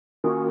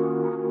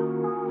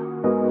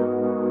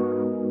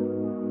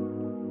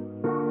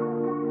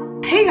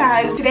Hey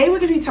guys, today we're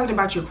going to be talking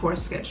about your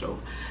course schedule.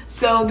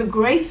 So the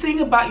great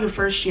thing about your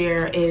first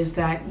year is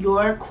that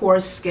your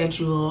course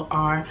schedule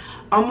are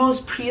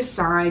almost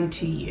pre-assigned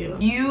to you.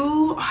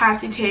 You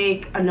have to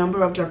take a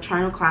number of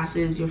doctrinal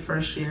classes your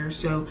first year.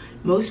 So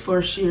most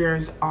first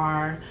years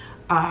are,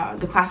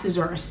 the classes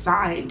are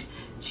assigned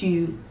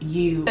to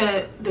you.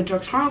 The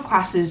doctrinal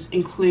classes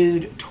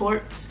include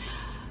torts,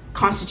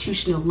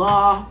 constitutional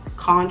law,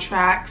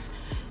 contracts,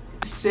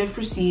 civic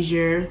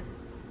procedure,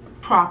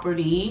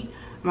 property,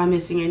 am I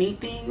missing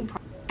anything?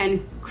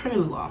 And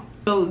criminal law.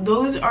 So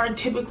those are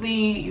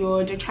typically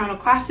your doctrinal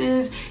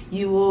classes.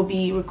 You will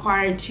be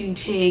required to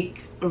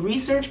take a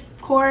research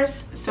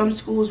course. Some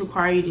schools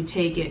require you to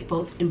take it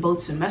in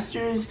both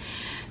semesters.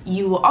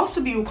 You will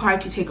also be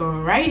required to take a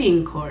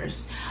writing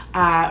course.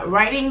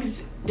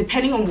 Writings,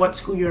 depending on what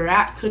school you're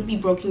at, could be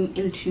broken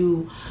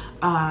into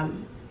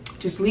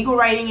just legal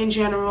writing in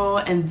general,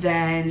 and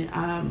then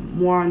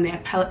more on the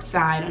appellate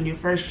side on your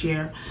first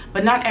year,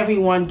 but not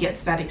everyone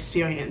gets that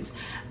experience.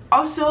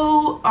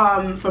 Also,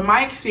 from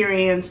my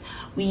experience,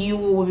 you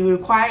will be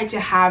required to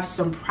have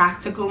some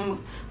practical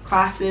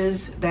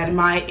classes that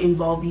might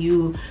involve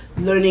you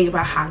learning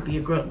about how to be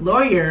a good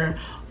lawyer,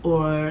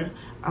 or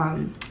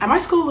at my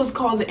school it was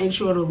called the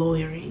Intro to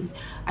Lawyering.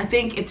 I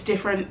think it's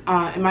different,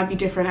 it might be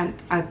different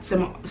at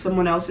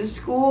someone else's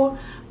school,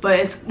 but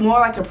it's more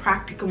like a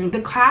practicum.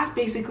 The class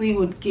basically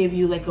would give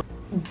you like a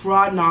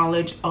broad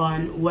knowledge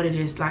on what it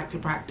is like to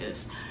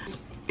practice.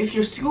 If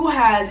your school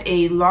has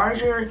a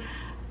larger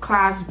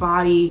class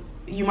body,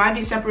 you might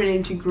be separated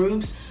into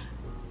groups.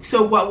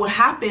 So what would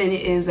happen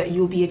is that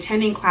you'll be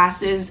attending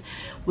classes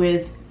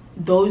with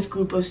those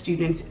group of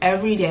students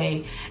every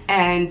day,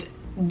 and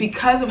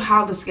because of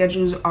how the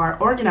schedules are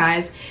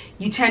organized,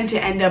 you tend to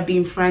end up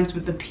being friends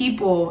with the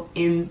people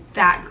in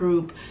that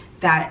group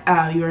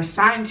that you're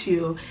assigned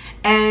to.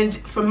 And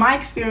from my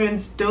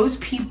experience, those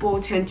people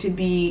tend to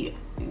be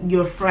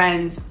your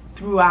friends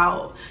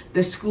throughout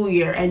the school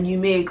year, and you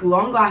make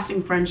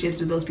long-lasting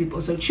friendships with those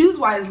people. So choose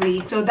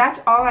wisely. So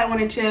that's all I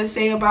wanted to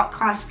say about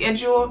class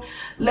schedule.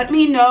 Let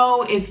me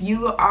know if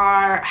you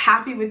are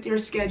happy with your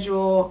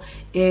schedule,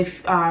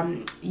 if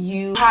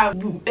you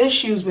have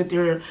issues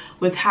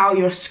with how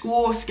your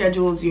school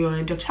schedules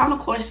your doctrinal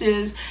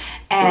courses,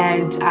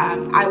 and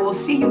I will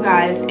see you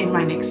guys in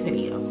my next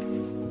video.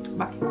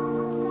 Bye.